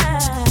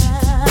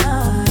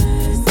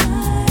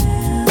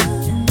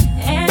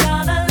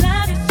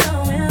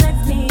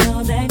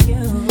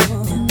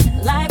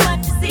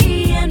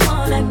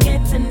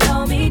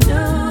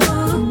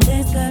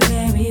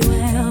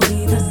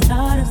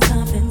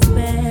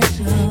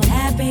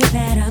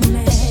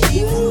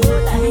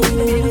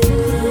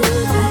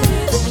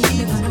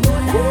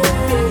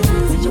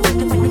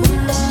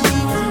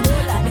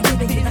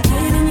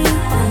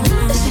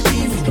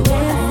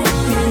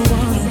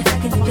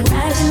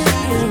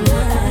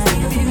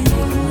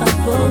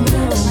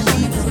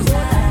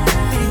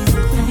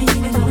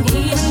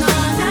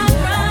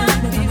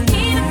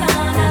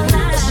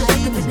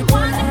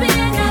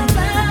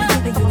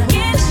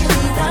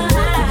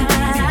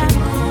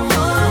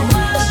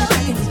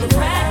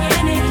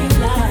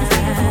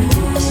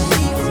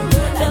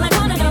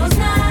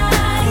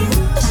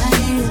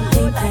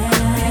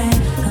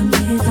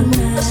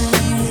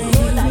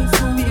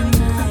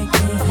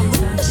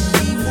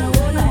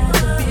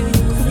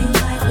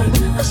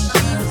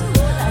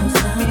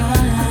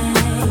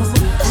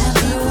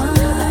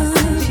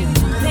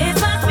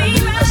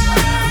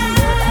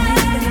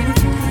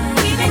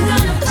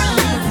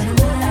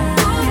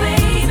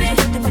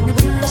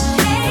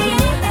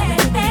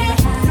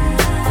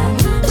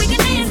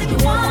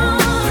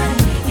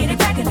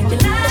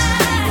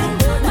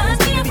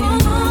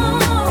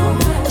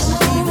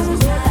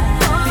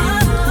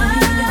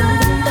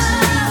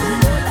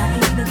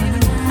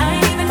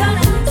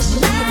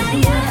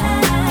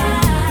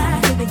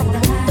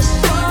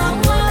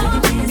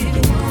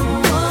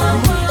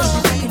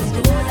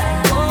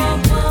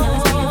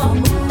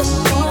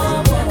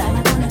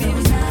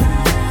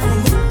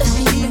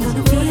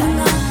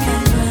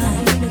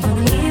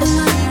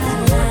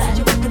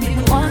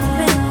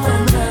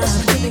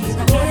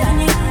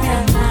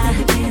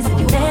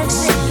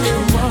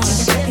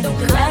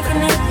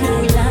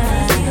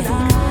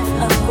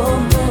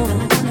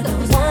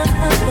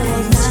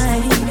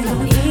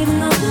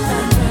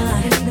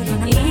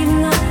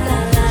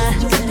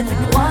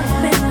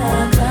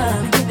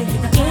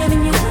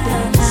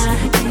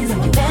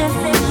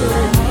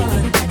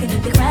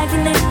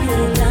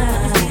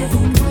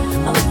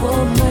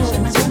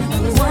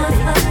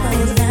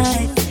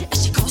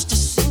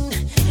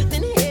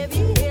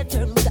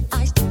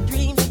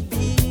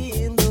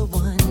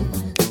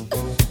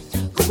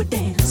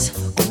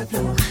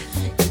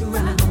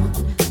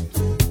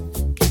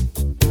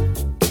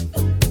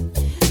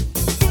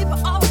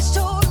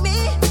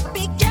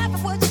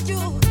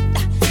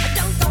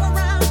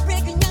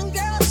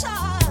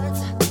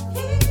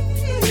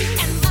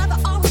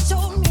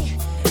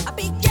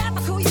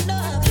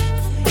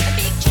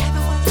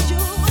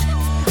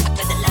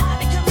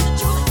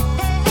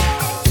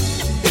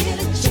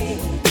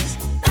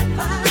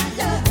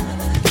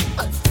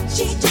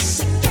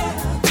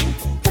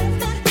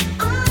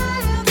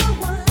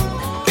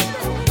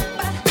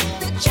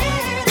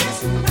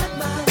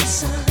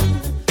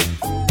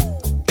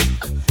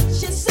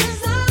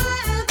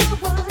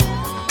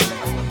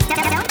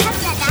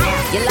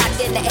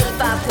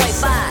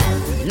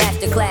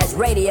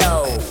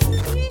 Radio.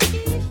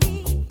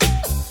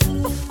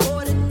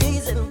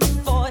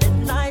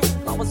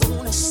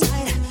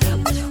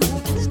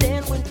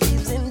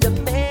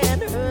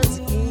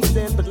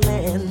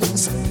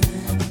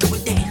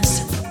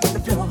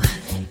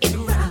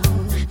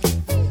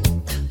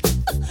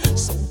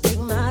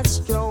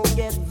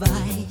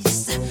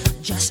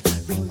 Just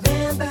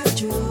remember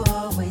to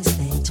always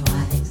think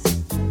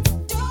twice.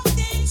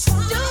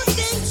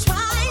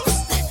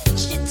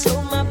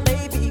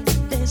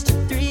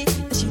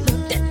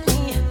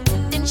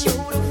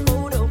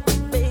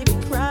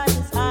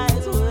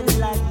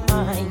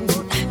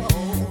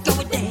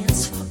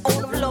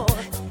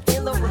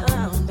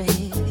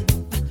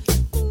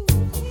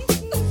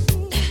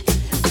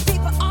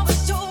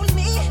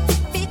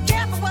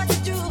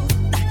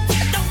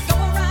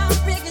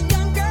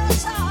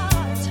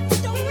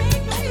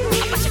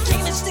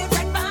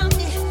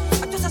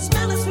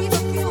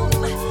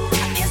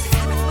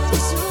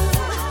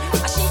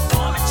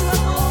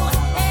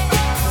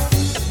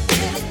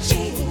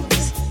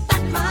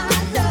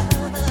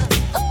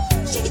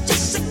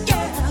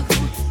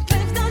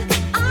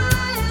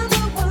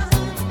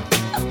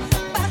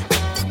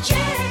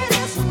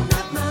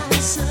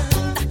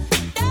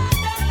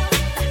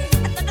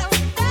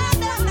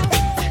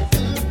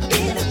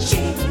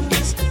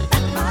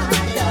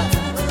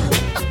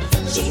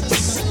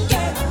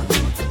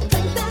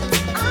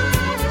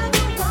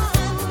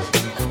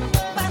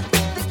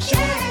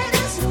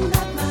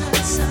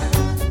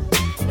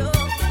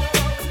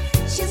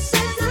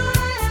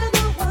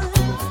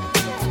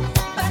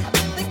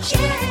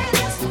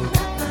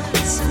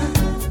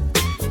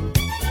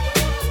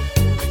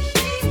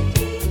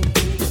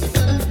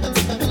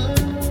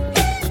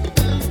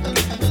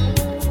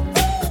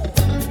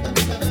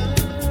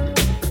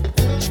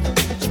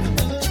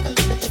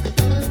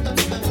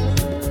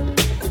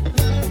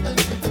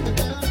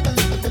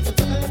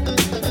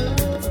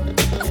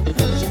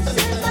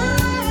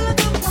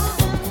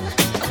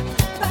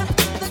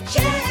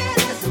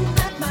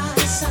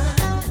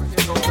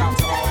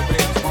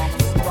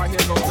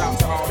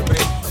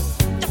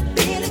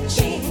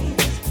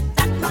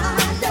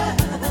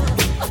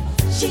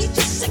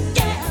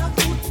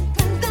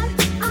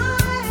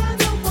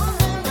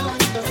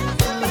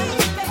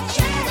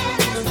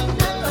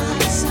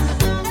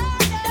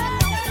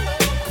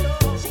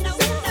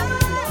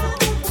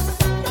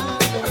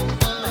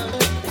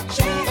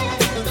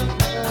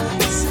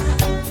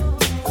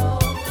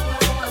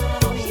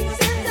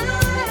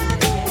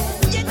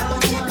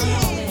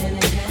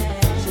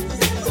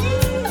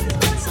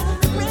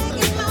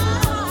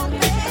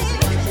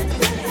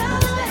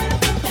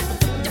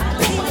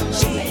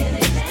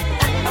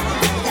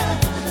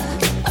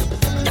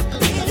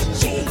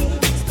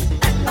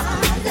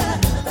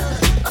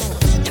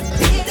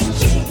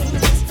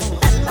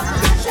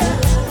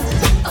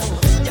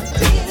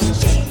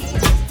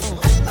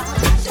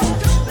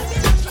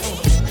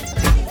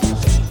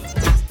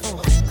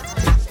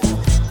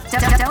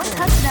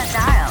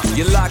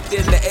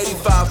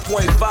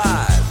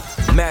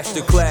 95.5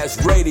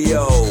 Masterclass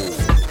Radio.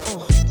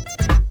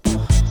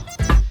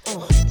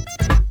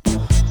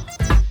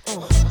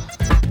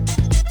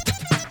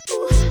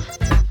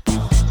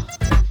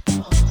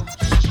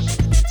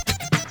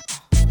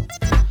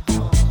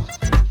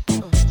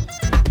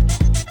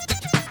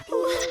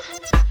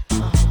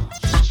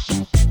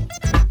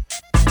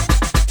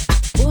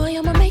 Boy,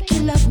 I'ma make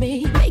you love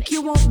me, make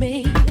you want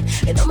me,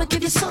 and I'ma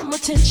give you some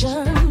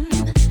attention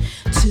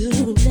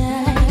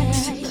tonight.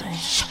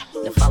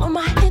 Now follow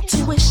my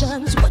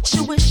intuitions, what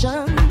you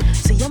wishin'?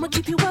 See, I'ma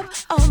keep you up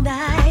all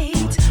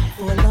night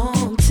for a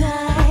long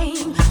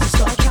time. So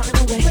start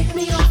counting away. Break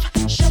me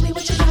off, show me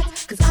what you got,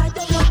 'cause I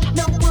don't want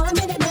no 1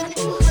 minute man.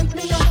 Break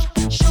me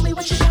off, show me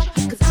what you got,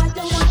 'cause I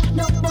don't want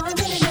no 1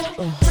 minute man.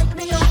 Break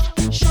me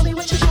off, show me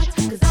what you got,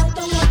 'cause I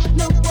don't want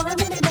no 1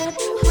 minute man.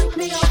 Break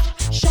me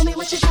off, show me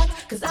what you got,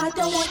 'cause I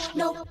don't want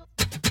no.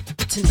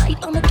 Tonight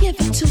I'ma give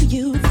it to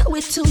you, throw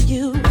it to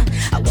you.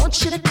 I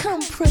want you to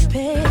come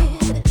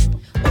prepared.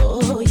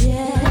 Oh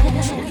yeah.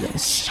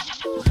 Yes.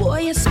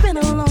 Boy, it's been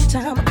a long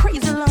time, a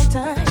crazy long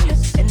time,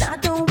 and I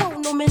don't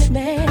want no minute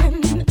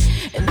man,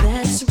 and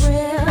that's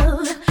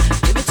real.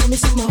 Give it to me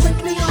some more.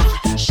 Break me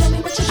off, show me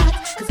what you got,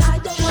 'cause I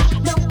don't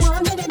want no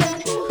 1 minute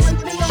man.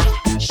 Break me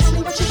off, show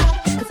me what you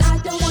got, 'cause I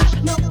don't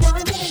want no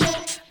 1 minute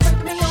man.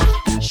 Break me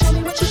off, show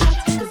me what you got,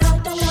 'cause I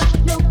don't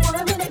want no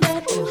 1 minute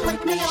man.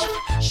 Break me off,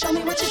 show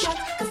me what you got,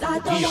 'cause I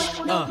don't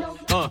want no.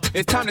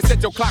 It's time to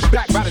set your clock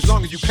back about as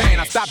long as you can.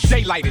 I stop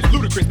daylight, it's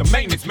Ludacris, the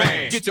maintenance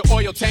man. Get your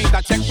oil changed,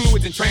 I check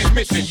fluids and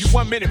transmission. You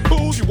 1 minute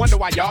fools, you wonder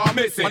why y'all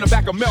missing. On the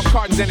back of milk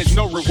cartons and it's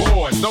no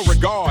rewards, no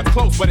regards.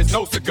 Close, but it's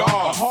no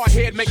cigar. A hard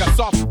head make a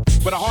soft,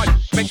 but a hard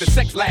make the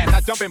sex last.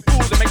 I jump in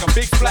pools and make a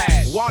big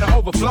splash. Water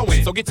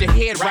overflowing, so get your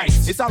head right.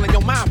 It's all in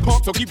your mind,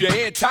 punk, so keep your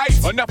head tight.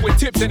 Enough with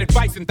tips and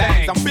advice and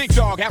things. I'm big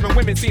dog, having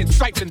women seeing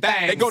stripes and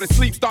things. They go to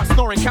sleep, start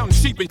snoring, counting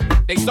sheep and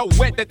they so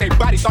wet that their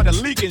body started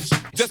leaking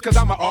just 'cause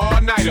I'm an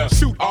all-nighter.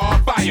 Shoot all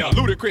fire,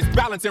 Ludacris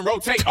balance and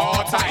rotate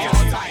all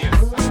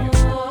tires.